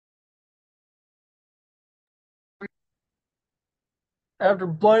After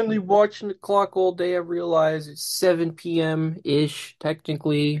blindly watching the clock all day, I realize it's 7 p.m.-ish.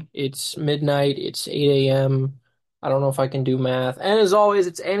 Technically, it's midnight. It's 8 a.m. I don't know if I can do math. And as always,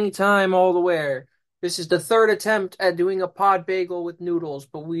 it's any time, all the where. This is the third attempt at doing a pod bagel with noodles,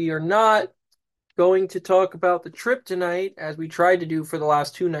 but we are not going to talk about the trip tonight as we tried to do for the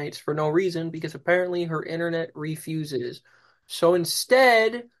last two nights for no reason because apparently her internet refuses. So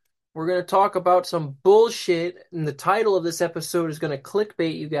instead, we're going to talk about some bullshit, and the title of this episode is going to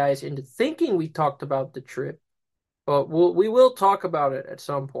clickbait you guys into thinking we talked about the trip, but we will talk about it at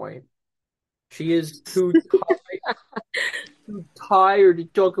some point. She is too tired to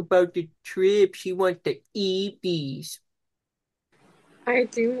talk about the trip. She wants the EBs. I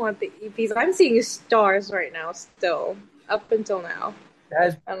do want the EPs. I'm seeing stars right now, still, up until now.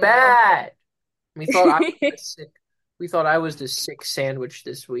 That's I don't know. bad. We thought I was the sick. We thought I was the sick sandwich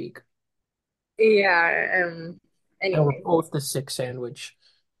this week, Yeah, and we're anyway. both the sick sandwich.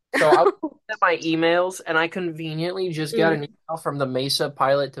 So I was looking at my emails, and I conveniently just got an Mm, email from the Mesa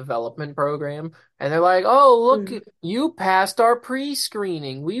Pilot Development Program, and they're like, "Oh, look, mm. you passed our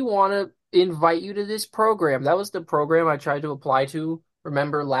pre-screening. We want to invite you to this program." That was the program I tried to apply to.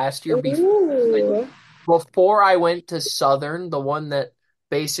 Remember last year Ooh. before I went to Southern, the one that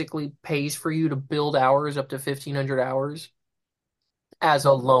basically pays for you to build hours up to 1,500 hours as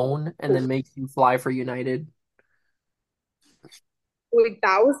a loan and then makes you fly for United. Wait,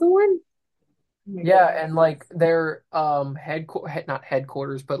 that was the one? Oh my Yeah, goodness. and like their not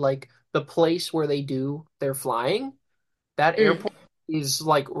headquarters, but like the place where they do their flying, that Mm. airport is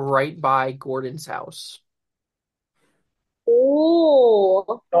like right by Gordon's house.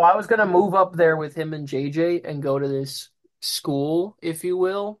 Oh. So I was gonna move up there with him and JJ and go to this school, if you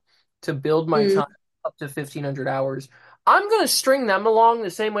will, to build my Mm. time up to 1,500 hours. I'm gonna string them along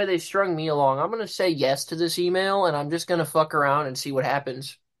the same way they strung me along. I'm gonna say yes to this email and I'm just gonna fuck around and see what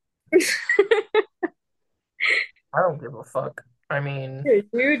happens. I don't give a fuck. I mean,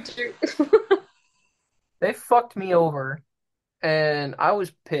 You do. they fucked me over and I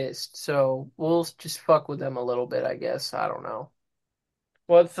was pissed. So we'll just fuck with them a little bit, I guess. I don't know.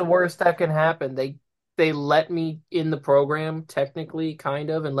 What's the worst that can happen? They let me in the program technically, kind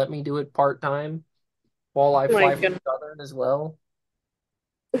of, and let me do it part time while I Oh my fly for goodness. Southern as well.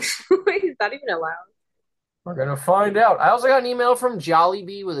 Wait, is that even allowed? We're gonna find out. I also got an email from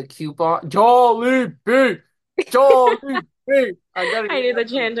Jollibee with a coupon. Jollibee, Jollibee. I got an I knew email the from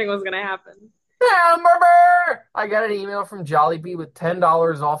chanting was gonna happen. Hamburger. I got an email from Jollibee with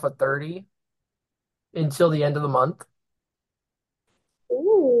 $10 off of 30 until the end of the month.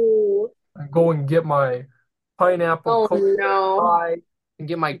 Ooh. I go and get my pineapple Oh coconut no. pie and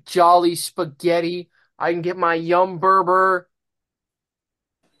get my Jolly spaghetti. I can get my Yum Burger.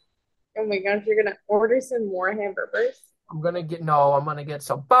 Oh my gosh, you're gonna order some more hamburgers? I'm gonna get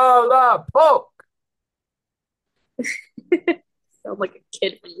some Balaboke. Sound like a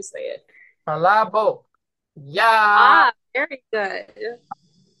kid when you say it. Balaboke. Yeah. Ah, very good.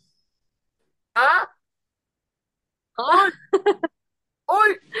 Ah. Ah,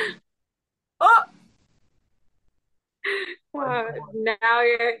 Oi. Oi. Ah. My boy. now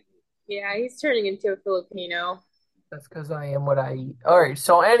you're, yeah, he's turning into a Filipino. That's because I am what I eat. All right.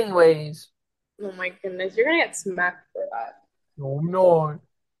 So, anyways, Oh my goodness, you're gonna get smacked for that. no, no.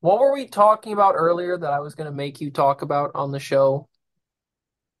 What were we talking about earlier that I was gonna make you talk about on the show?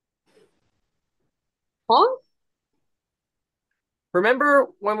 Huh? Remember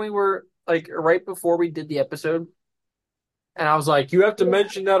when we were like right before we did the episode? And I was like, you have to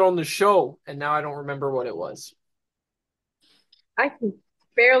mention that on the show. And now I don't remember what it was. I can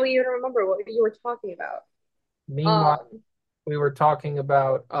barely even remember what you were talking about. Meanwhile, Um, we were talking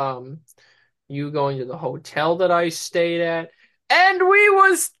about you going to the hotel that I stayed at. And we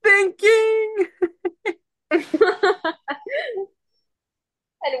was thinking. and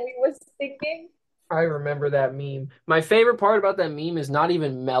we was thinking, I remember that meme. My favorite part about that meme is not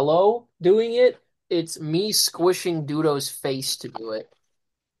even Mello doing it. It's me squishing Dudo's face to do it.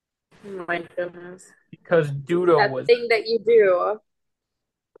 oh my goodness, Because Dudo that was thing that you do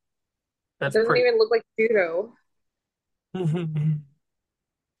that's doesn't pretty. even look like judo.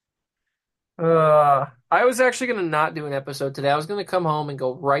 I was actually gonna not do an episode today. I was gonna come home and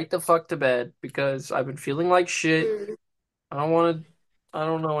go right the fuck to bed because I've been feeling like shit. Mm. I don't want to. I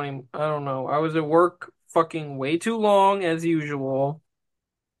don't know any. I don't know. I was at work fucking way too long as usual.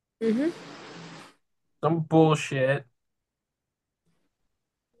 Hmm. Some bullshit.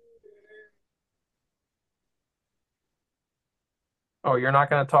 Oh, you're not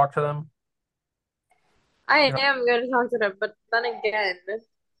gonna talk to them? I You're not. am going to talk to them, but then again, I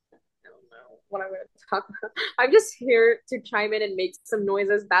don't know. what I'm going to talk about. I'm just here to chime in and make some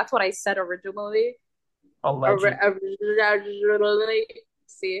noises. That's what I said originally. Alleged. Originally.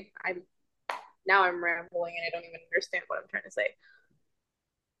 See, I'm rambling and I don't even understand what I'm trying to say.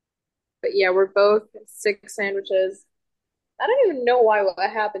 But yeah, we're both sick sandwiches. I don't even know what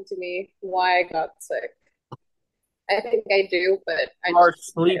happened to me, why I got sick. I think I do, but Are I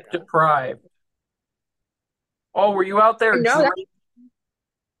sleep don't know. deprived. Oh, were you out there No, drinking?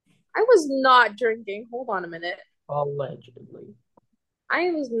 I was not drinking. Hold on a minute. Allegedly.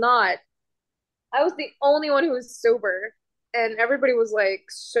 I was not. I was the only one who was sober, and everybody was like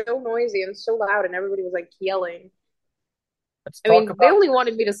so noisy and so loud, and everybody was like yelling. Let's I talk mean, they about only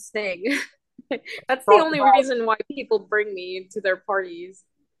wanted me to sing. That's the talk only about reason why people bring me to their parties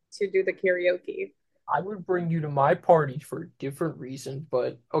to do the karaoke. I would bring you to my party for a different reason,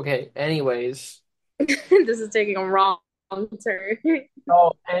 but okay, anyways. This is taking a wrong turn.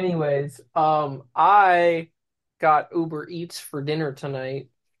 Oh, anyways, I got Uber Eats for dinner tonight,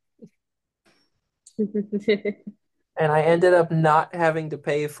 and I ended up not having to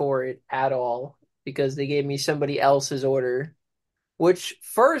pay for it at all because they gave me somebody else's order, which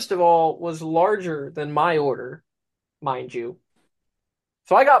first of all was larger than my order, mind you.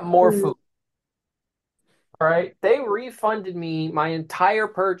 So I got more food. All right. They refunded me my entire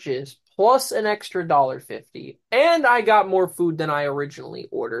purchase plus an extra $1.50. And I got more food than I originally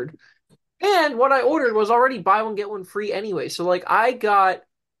ordered. And what I ordered was already buy one, get one free anyway. So like I got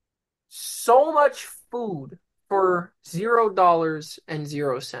so much food for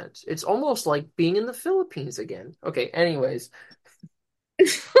 $0.00. It's almost like being in the Philippines again. Okay, anyways.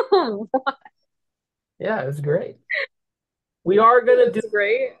 Yeah, it was great. We are gonna do That's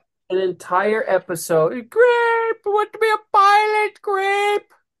great. an entire episode. Grape, I want to be a pilot,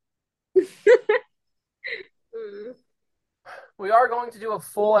 Grape. Mm. We are going to do a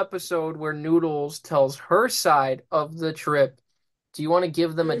full episode where Noodles tells her side of the trip. Do you want to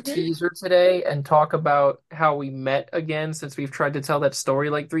give them a Mhm. teaser today and talk about how we met again since we've tried to tell that story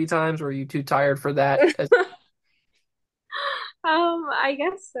like 3 times? Or are you too tired for that? I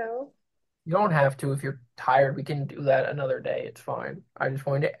guess so. You don't have to if you're tired. We can do that another day. It's fine. I just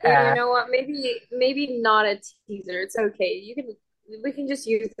wanted to You ask. know what? Maybe not a teaser. It's okay. We can just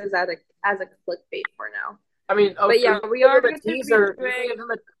use this as a clickbait for now. I mean, But okay, yeah, you we can are give them a going to be teaser. doing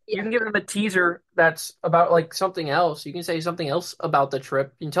You yeah. can give them a teaser that's about like something else. You can say something else about the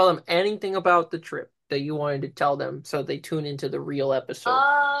trip. You can tell them anything about the trip that you wanted to tell them so they tune into the real episode.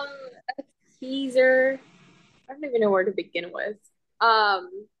 A teaser. I don't even know where to begin with. Um,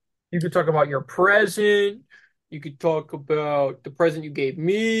 You could talk about your present. You could talk about the present you gave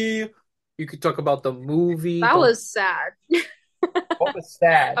me. You could talk about the movie. that The was sad. what was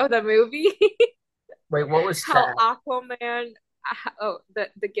sad? Oh, the movie. Wait, what was How sad? Aquaman. Oh,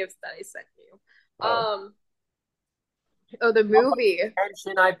 the gifts that I sent you. Oh, Oh, the how much movie.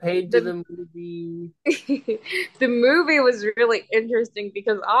 attention I paid to The the movie. the movie was really interesting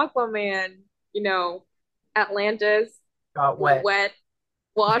because Aquaman, you know, Atlantis, Got wet. wet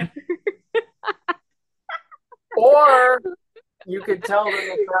water. Or you could tell them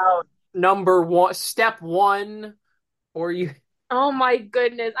about number one, step one, or you. Oh my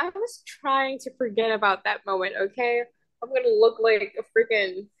goodness. I was trying to forget about that moment, okay? I'm gonna look like a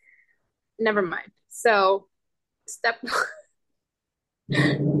freaking never mind. So step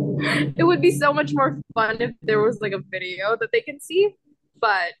it would be so much more fun if there was like a video that they can see.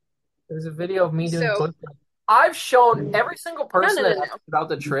 But There's a video of me doing so push. I've shown every single no person no that no asked no. about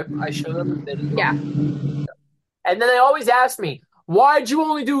the trip. I show them the video, Yeah. and then they always ask me, "Why'd you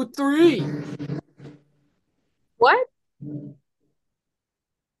only do three?" What?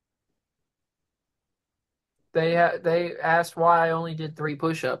 They asked why I only did 3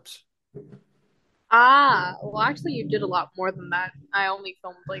 push-ups. Ah, well, actually, you did a lot more than that. I only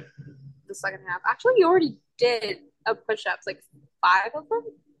filmed like the second half. Actually, you already did a push-ups, like five of them,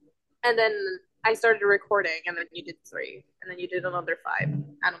 and then I started recording, and then you did three, and then you did another five.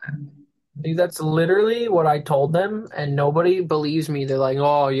 I don't know. Dude, that's literally what I told them, and nobody believes me. They're like,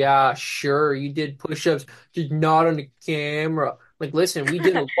 "Oh yeah, sure, you did push-ups, just not on the camera." Like, listen, we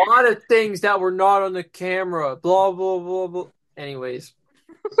did a lot of things that were not on the camera. Blah blah blah blah. Anyways,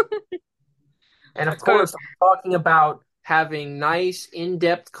 and of Uh, course, I'm talking about having nice,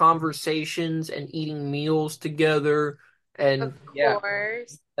 in-depth conversations and eating meals together. of And yeah,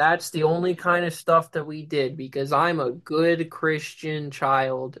 course. that's the only kind of stuff that we did because I'm a good Christian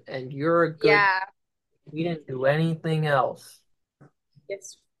child and you're a good. Yeah. We didn't do anything else.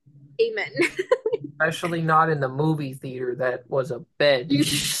 Yes. Amen. Especially not in the movie theater that was a bed.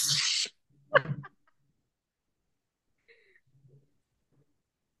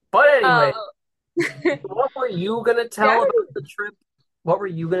 But uh, anyway, What were you gonna See, tell about the trip? What were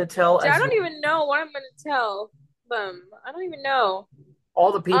you gonna tell I as don't even know what I'm gonna tell them. I don't even know.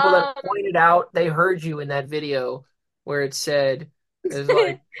 all the people that Um, pointed out they heard you in that video where it said, it's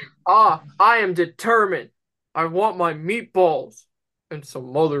like, ah, I am determined. I want my meatballs and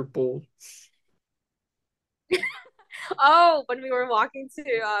some mother balls. oh, when we were walking to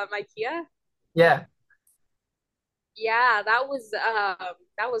IKEA. Yeah, Yeah, that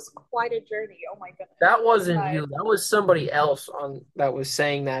was quite a journey. Oh my goodness. that wasn't But you. That was somebody else on that was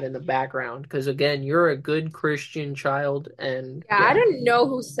saying that in the background. Because again, you're a good Christian child, and yeah, I yeah, didn't know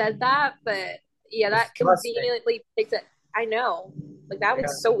who said that, but yeah, that disgusting. conveniently picked it. I know. Like that Yeah.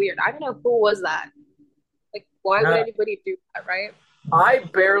 was so weird. I don't know who was that. Like why would Yeah. anybody do that, right? I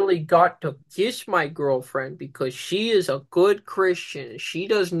barely got to kiss my girlfriend because she is a good Christian. She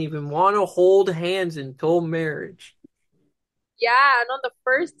doesn't even want to hold hands until marriage. Yeah, and on the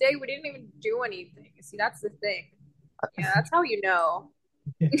first day we didn't even do anything. See, that's the thing. Yeah, that's how you know.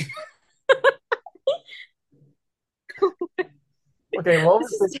 Okay, what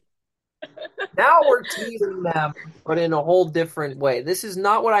This was the is now we're teasing them, but in a whole different way. This is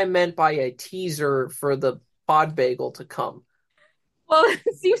not what I meant by a teaser for the pod bagel to come. well,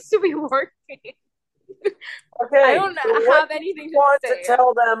 it seems to be working. I Okay, don't so what have do you anything to want to say.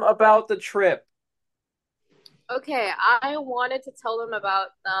 tell them about the trip? Okay, I wanted to tell them about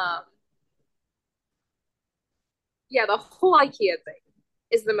yeah, the whole IKEA thing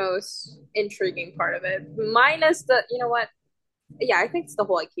is the most intriguing part of it. Minus the, you know what? Yeah, I think it's the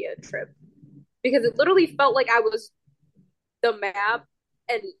whole IKEA trip because it literally felt like I was the map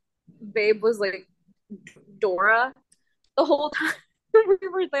and Babe was like Dora the whole time we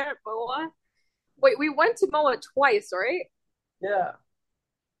were there at Moa. Wait, we went to Moa twice, right? Yeah.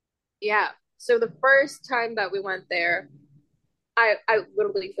 Yeah. So the first time that we went there, I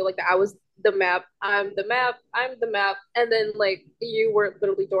literally feel like that I was the map. I'm the map. I'm the map. And then like you were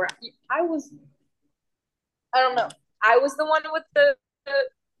literally Dora. I was I don't know. I was the one with the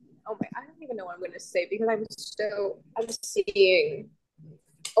oh my I don't even know what I'm gonna say because I'm seeing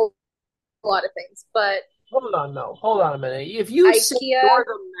a lot of things. But Hold on, no. Hold on a minute. If you say IKEA, you're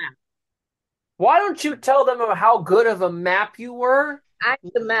the map, why don't you tell them about how good of a map you were? I'm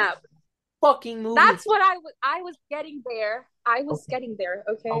the map. Fucking movie. That's what I was getting there. I was Okay. getting there,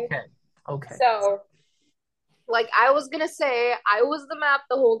 okay? Okay. Okay. So like I was gonna say I was the map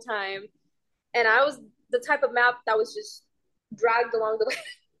the whole time, and I was the type of map that was just dragged along the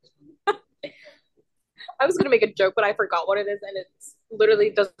I was gonna make a joke, but I forgot what it is, and it literally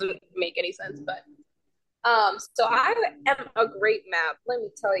doesn't make any sense. But so I am a great map. Let me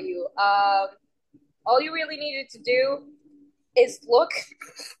tell you. All you really needed to do is look.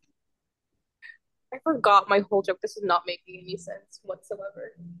 I forgot my whole joke. This is not making any sense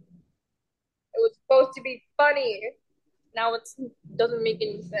whatsoever. It was supposed to be funny. Now it doesn't make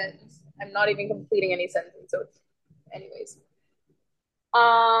any sense. I'm not even completing any sentence. So, anyways,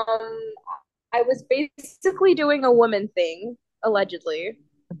 I was basically doing a woman thing, allegedly,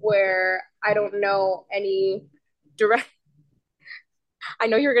 where I don't know any direct. I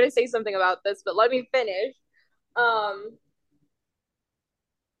know you're gonna say something about this, but let me finish. Um,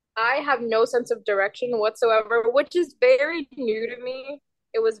 I have no sense of direction whatsoever, which is very new to me.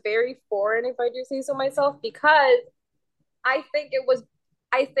 It was very foreign, if I do say so myself, because I think it was.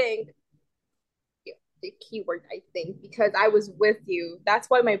 I think yeah, the keyword. I think because I was with you. That's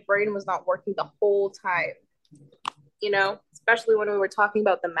why my brain was not working the whole time. You know, especially when we were talking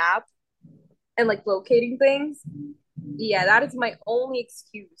about the map and like locating things. Yeah, that is my only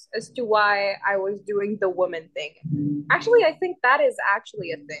excuse as to why I was doing the woman thing. Actually, I think that is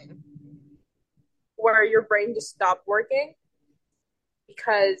actually a thing where your brain just stopped working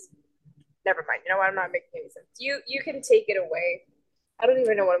because never mind. You know what? I'm not making any sense. You can take it away. I don't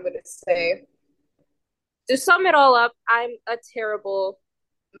even know what I'm gonna say. To sum it all up, I'm a terrible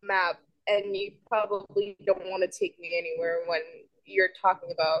map, and you probably don't want to take me anywhere when you're talking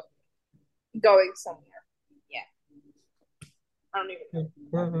about going somewhere. Yeah, I don't even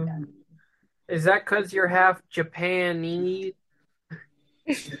Mhm. Is that because you're half Japanese?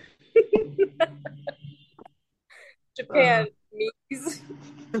 Uh, Japan means.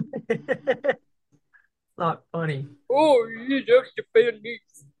 not funny. Oh, yeah,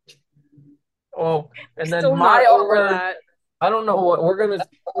 Japanese. Oh, and then Still not my over other, that. I don't know what we're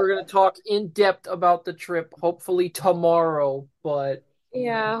gonna talk in depth about the trip, hopefully tomorrow, but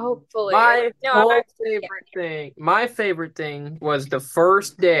Yeah, hopefully. No, I'm actually yeah. my favorite thing was the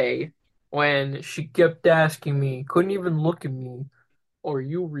first day when she kept asking me, couldn't even look at me, are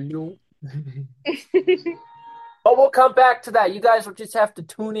you real? But we'll come back to that. You guys will just have to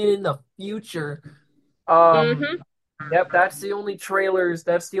tune in the future. Um, Mm-hmm. yep, that's the only trailers,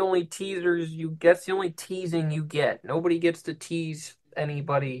 that's the only teasers that's the only teasing you get. Nobody gets to tease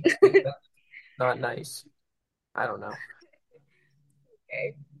anybody because that's not nice. I don't know.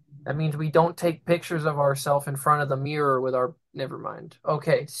 Okay. That means we don't take pictures of ourselves in front of the mirror with our. Never mind.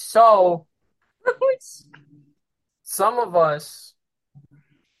 Okay, so some of us,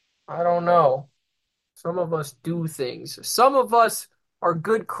 I don't know. Some of us do things. Some of us are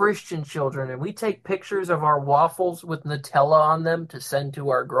good Christian children, and we take pictures of our waffles with Nutella on them to send to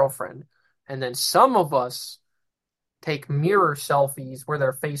our girlfriend. And then some of us take mirror selfies where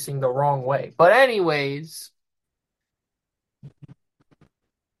they're facing the wrong way. But anyways,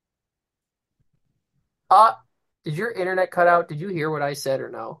 uh, did your internet cut out? Did you hear what I said or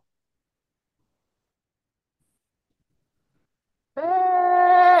no?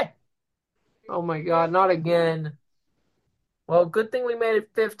 Hey! Oh my God, not again. Well, good thing we made it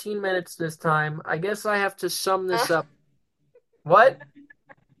 15 minutes this time. I guess I have to sum Uh, this up. What?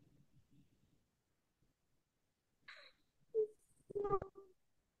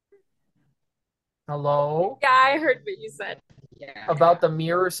 Hello? yeah, I heard what you said. Yeah. About the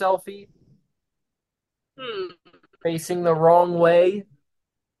mirror selfie Hmm. facing the wrong way?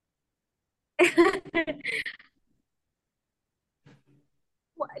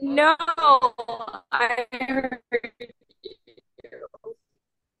 No, I heard you.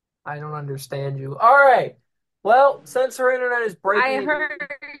 I don't understand you. All right. Well, since our internet is I breaking, heard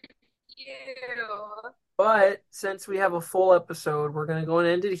you. but since we have a full episode, we're gonna go and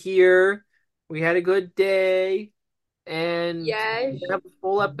end it here. We had a good day, and we're Yes. gonna have a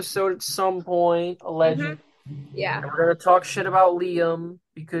full episode at some point, Mm-hmm. allegedly. Yeah. And we're gonna talk shit about Liam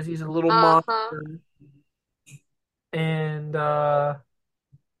because he's a little Uh-huh. monster. And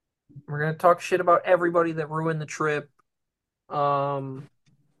we're gonna talk shit about everybody that ruined the trip. Um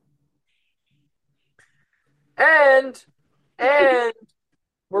and and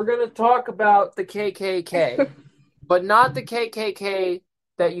we're gonna talk about the KKK, but not the KKK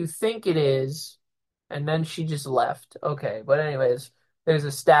that you think it is. And then she just left. Okay, but anyways, there's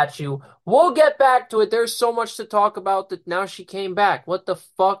a statue. We'll get back to it. There's so much to talk about that now she came back. What the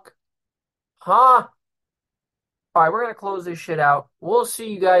fuck? Huh? All right, we're gonna close this shit out. We'll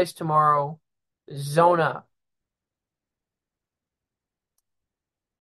see you guys tomorrow. Zona.